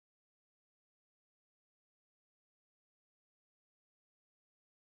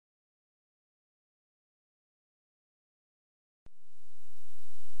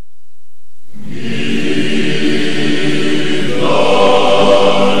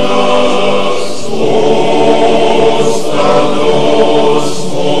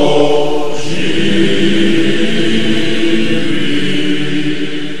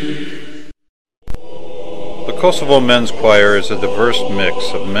Kosovo Men's Choir is a diverse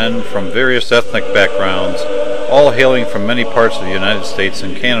mix of men from various ethnic backgrounds, all hailing from many parts of the United States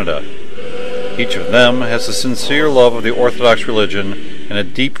and Canada. Each of them has a sincere love of the Orthodox religion and a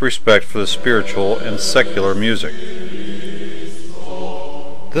deep respect for the spiritual and secular music.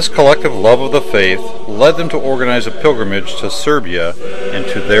 This collective love of the faith led them to organize a pilgrimage to Serbia and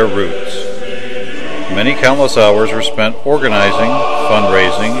to their roots. Many countless hours were spent organizing,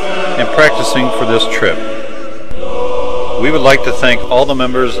 fundraising, and practicing for this trip. We would like to thank all the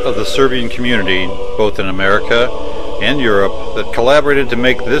members of the Serbian community, both in America and Europe, that collaborated to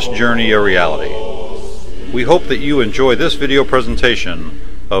make this journey a reality. We hope that you enjoy this video presentation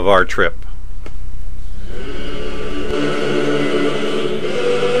of our trip.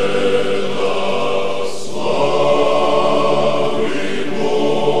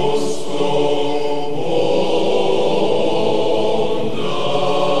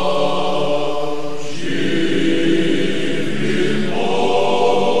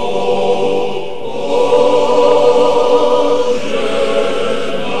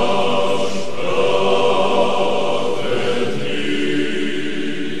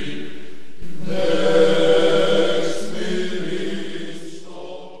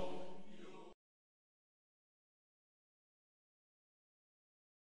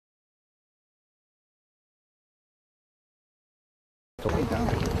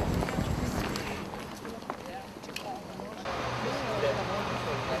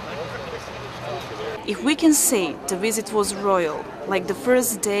 If we can say the visit was royal, like the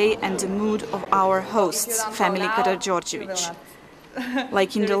first day and the mood of our hosts, family Karađorđević.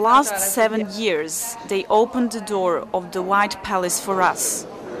 Like in the last 7 years, they opened the door of the White Palace for us.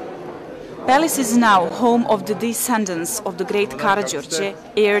 Palace is now home of the descendants of the great Karađorđe,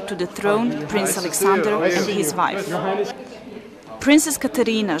 heir to the throne, Prince Alexander and his wife. Princess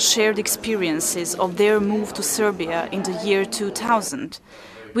Katarina shared experiences of their move to Serbia in the year 2000,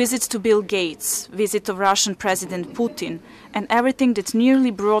 visits to Bill Gates, visit of Russian President Putin, and everything that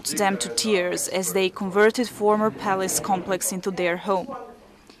nearly brought them to tears as they converted former palace complex into their home.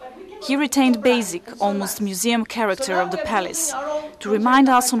 He retained basic, almost museum character of the palace, to remind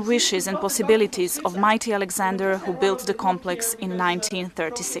us on wishes and possibilities of mighty Alexander who built the complex in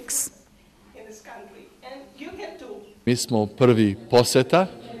 1936. Mi smo prvi poseta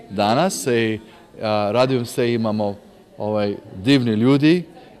danas i radujem se, imamo divni ljudi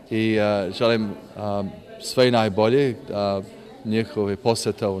i želim sve najbolje njihove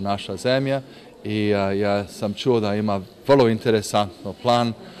poseta u naša zemlja i ja sam čuo da ima vrlo interesantno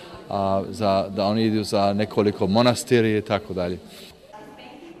plan da oni idu za nekoliko monastirija i tako dalje.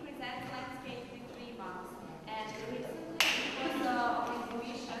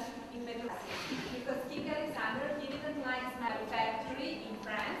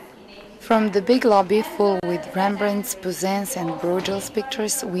 From the big lobby full with Rembrandt's, Poussin's and Bruegel's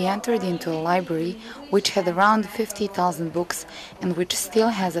pictures, we entered into a library which had around 50,000 books and which still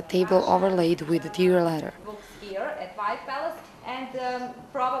has a table overlaid with deer leather. Here at White Palace and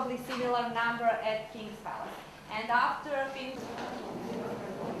probably similar number at King's Palace. And after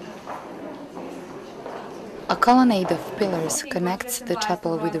a colonnade of pillars connects the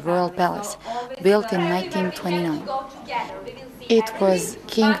chapel with the royal palace, built in 1929. It was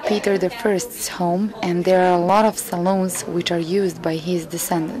King Peter I's home, and there are a lot of saloons which are used by his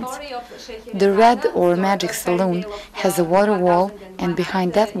descendants. The Red or Magic Saloon has a water wall, and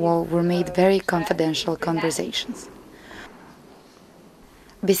behind that wall were made very confidential conversations.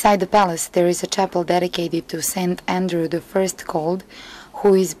 Beside the palace there is a chapel dedicated to Saint Andrew I called,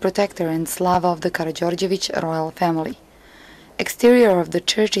 who is protector and slava of the Karađorđević royal family. Exterior of the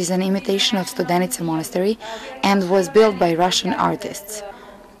church is an imitation of Studenica Monastery and was built by Russian artists.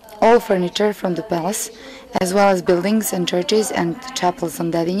 All furniture from the palace, as well as buildings and churches and chapels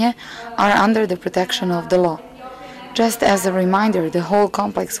on Dedinje, are under the protection of the law. Just as a reminder, the whole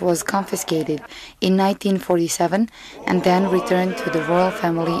complex was confiscated in 1947 and then returned to the royal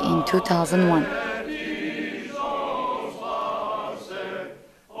family in 2001.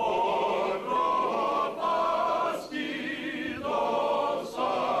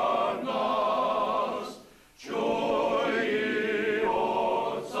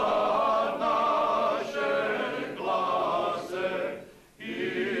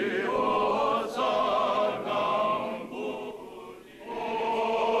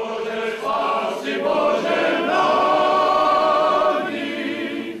 Bože nami,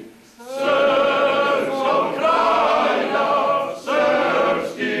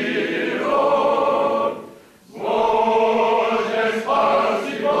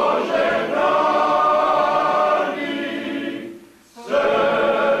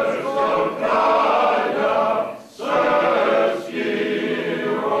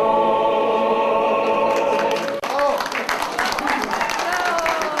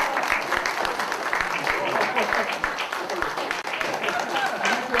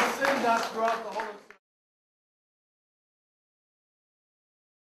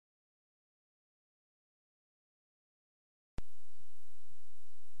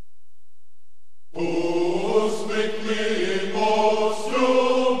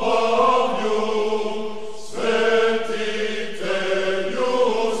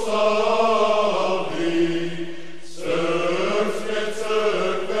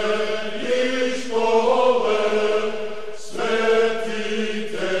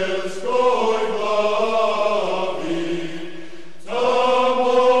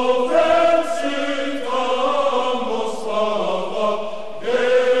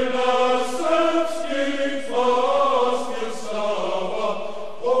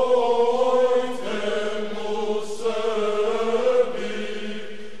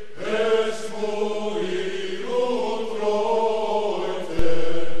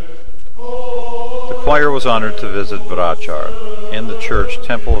 choir was honored to visit Vračar and the church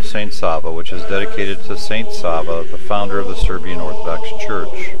Temple of St. Sava, which is dedicated to St. Sava, the founder of the Serbian Orthodox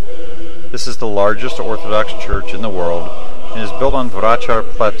Church. This is the largest Orthodox church in the world and is built on Vračar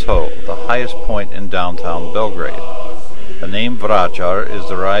Plateau, the highest point in downtown Belgrade. The name Vračar is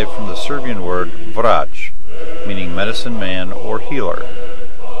derived from the Serbian word Vrać, meaning medicine man or healer.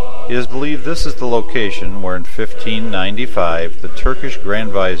 It is believed this is the location where in 1595 the Turkish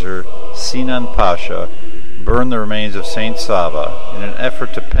Grand Vizier Sinan Pasha burned the remains of Saint Sava in an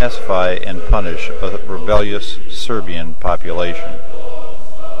effort to pacify and punish a rebellious Serbian population.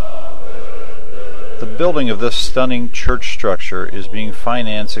 The building of this stunning church structure is being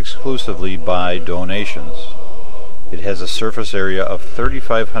financed exclusively by donations. It has a surface area of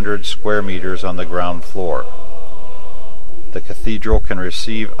 3,500 square meters on the ground floor. The cathedral can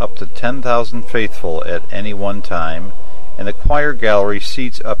receive up to 10,000 faithful at any one time, and the choir gallery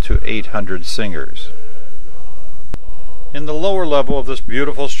seats up to 800 singers. In the lower level of this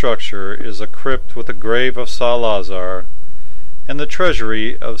beautiful structure is a crypt with the grave of Salazar and the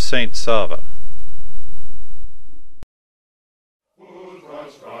treasury of Saint Sava.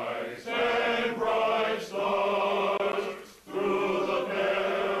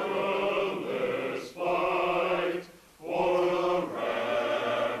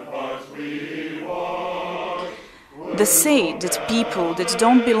 They say that people that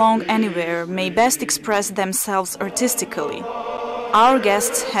don't belong anywhere may best express themselves artistically. Our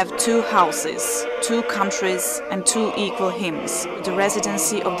guests have 2 houses, 2 countries and 2 equal hymns, the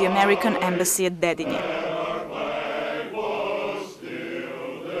residency of the American Embassy at Dedinje.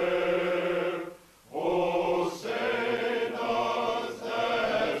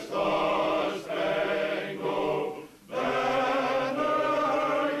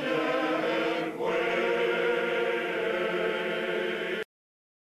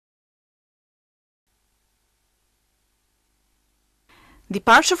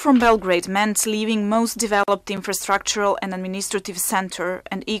 Departure from Belgrade meant leaving most developed infrastructural and administrative center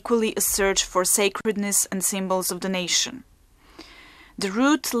and equally a search for sacredness and symbols of the nation. The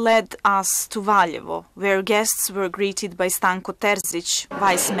route led us to Valjevo, where guests were greeted by Stanko Terzic,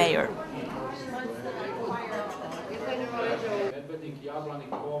 vice mayor.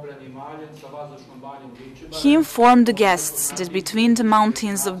 He informed the guests that between the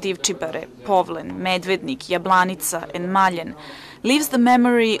mountains of Divčibare, Povlen, Medvednik, Jablanica and Maljen lives the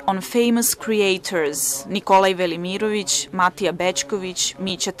memory on famous creators Nikolaj Velimirović, Matija Bečković,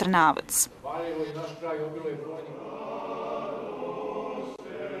 Mića Trnavac.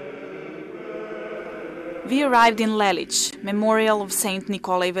 We arrived in Lelić, memorial of Saint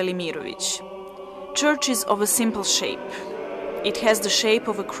Nikolaj Velimirović. Church is of a simple shape. It has the shape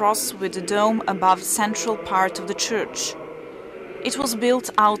of a cross with a dome above the central part of the church. It was built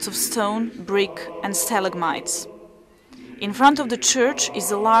out of stone, brick and stalagmites. In front of the church is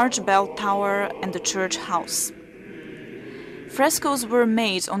a large bell tower and the church house. Frescoes were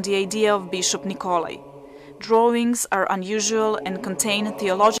made on the idea of Bishop Nikolaj. Drawings are unusual and contain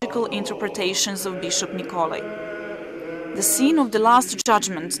theological interpretations of Bishop Nikolaj. The scene of the Last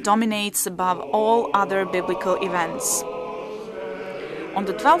Judgment dominates above all other biblical events. On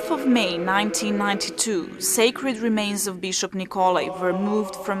the 12th of May 1992, sacred remains of Bishop Nikolaj were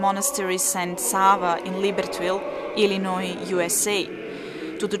moved from Monasteries St. Sava in Libertyville, Illinois, USA,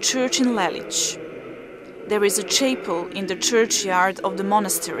 to the church in Lelić. There is a chapel in the churchyard of the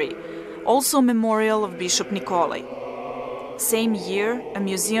monastery, also memorial of Bishop Nikolaj. Same year, a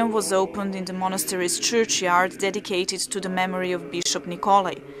museum was opened in the monastery's churchyard dedicated to the memory of Bishop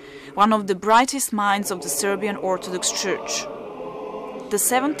Nikolaj, one of the brightest minds of the Serbian Orthodox Church. The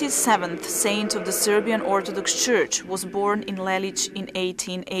 77th saint of the Serbian Orthodox Church was born in Lelić in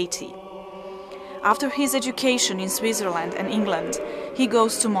 1880. After his education in Switzerland and England, he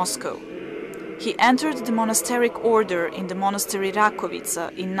goes to Moscow. He entered the monasteric order in the monastery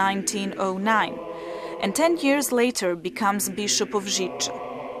Rakovica in 1909, and 10 years later becomes Bishop of Žiča.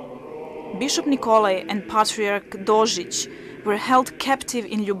 Bishop Nikolaj and Patriarch Dožić were held captive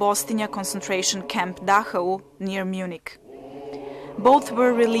in Ljubostinja concentration camp Dachau near Munich. Both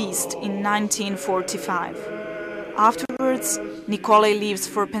were released in 1945. Afterwards, Nikolaj leaves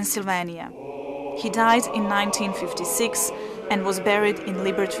for Pennsylvania. He died in 1956 and was buried in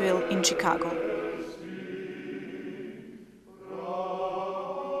Libertyville in Chicago.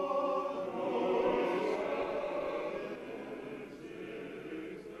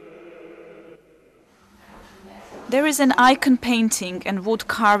 There is an icon painting and wood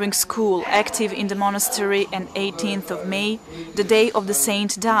carving school active in the monastery, and 18th of May, the day of the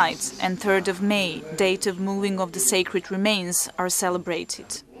saint died, and 3rd of May, date of moving of the sacred remains, are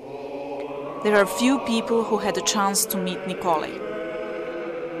celebrated. There are few people who had a chance to meet Nikolai.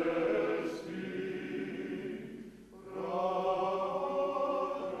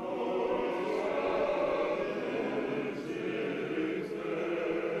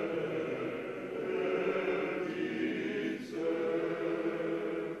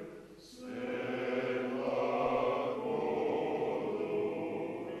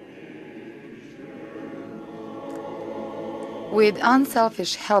 With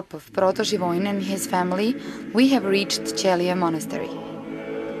unselfish help of Proto Živojin and his family, we have reached Čelije Monastery.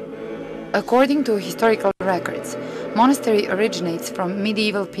 According to historical records, monastery originates from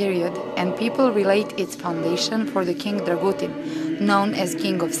medieval period and people relate its foundation for the king Dragutin, known as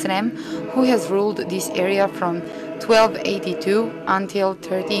King of Srem, who has ruled this area from 1282 until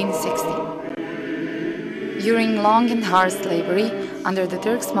 1360. During long and hard slavery, under the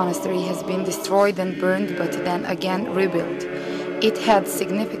Turks monastery has been destroyed and burned but then again rebuilt. It had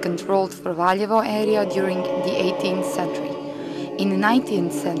significant role for Valjevo area during the 18th century. In the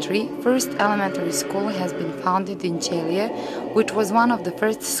 19th century, first elementary school has been founded in Čelije, which was one of the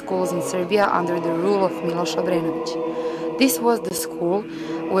first schools in Serbia under the rule of Miloš Obrenović. This was the school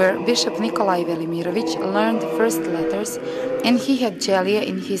where Bishop Nikolai Velimirović learned the first letters, and he had Čelije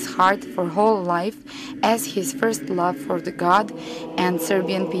in his heart for whole life as his first love for the God and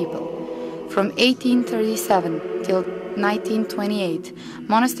Serbian people. From 1837 till 1928,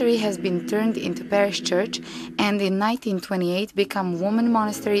 monastery has been turned into parish church and in 1928 become woman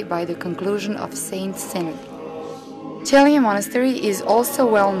monastery by the conclusion of Saints' Synod. Čelije Monastery is also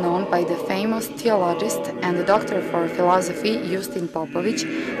well known by the famous theologist and the doctor for philosophy Justin Popović,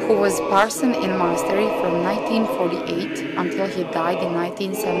 who was parson in monastery from 1948 until he died in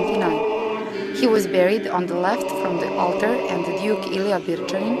 1979. He was buried on the left from the altar and the Duke Ilija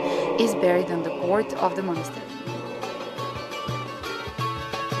Birčanin is buried on the court of the monastery.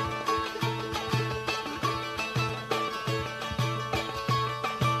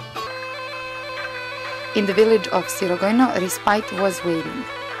 In the village of Sirogojno, respite was waiting.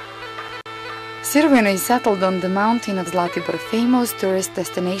 Sirogojno is settled on the mountain of Zlatibor, famous tourist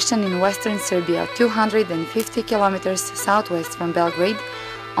destination in western Serbia, 250 kilometers southwest from Belgrade,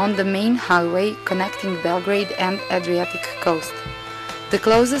 on the main highway connecting Belgrade and Adriatic coast. The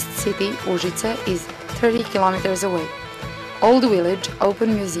closest city, Užice, is 30 kilometers away. Old village,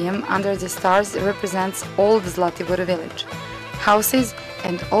 open museum under the stars represents old Zlatibor village. Houses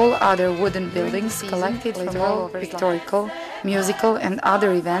and all other wooden buildings collected from all over pictorial, musical and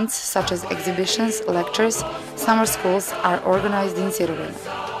other events such as exhibitions, lectures, summer schools are organized in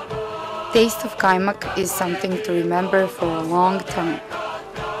Sirogojno. Taste of kajmak is something to remember for a long time.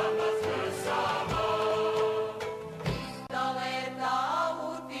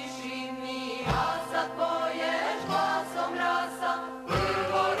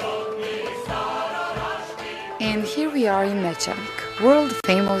 And here we are in Mečavnik.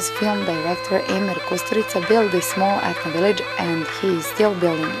 World-famous film director Emir Kusturica built this small ethno village and he is still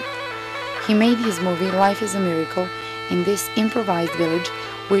building it. He made his movie Life is a Miracle in this improvised village,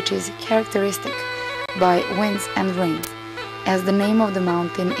 which is characteristic by winds and rain, as the name of the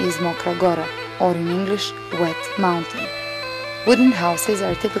mountain is Mokra Gora, or in English, Wet Mountain. Wooden houses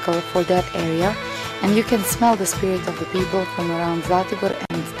are typical for that area, and you can smell the spirit of the people from around Zlatibor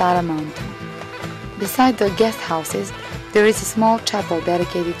and Stara Mountain. Beside the guest houses, there is a small chapel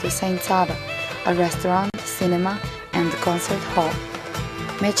dedicated to Saint Sava, a restaurant, cinema, and concert hall.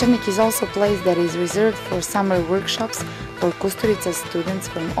 Mečavnik is also a place that is reserved for summer workshops for Kusturica's students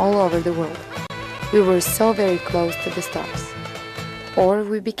from all over the world. We were so very close to the stars. Or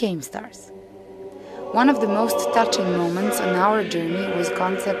we became stars. One of the most touching moments on our journey was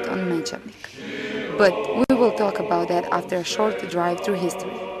concept on Mečavnik. But we will talk about that after a short drive through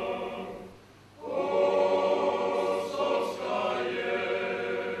history.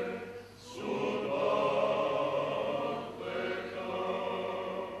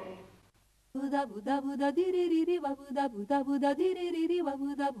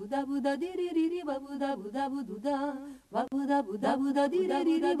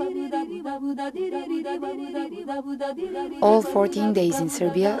 All 14 days in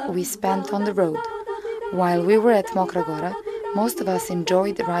Serbia we spent on the road. While we were at Mokra Gora, most of us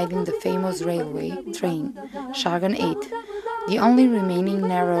enjoyed riding the famous railway train, Šargan 8, the only remaining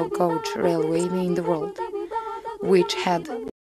narrow gauge railway in the world, which had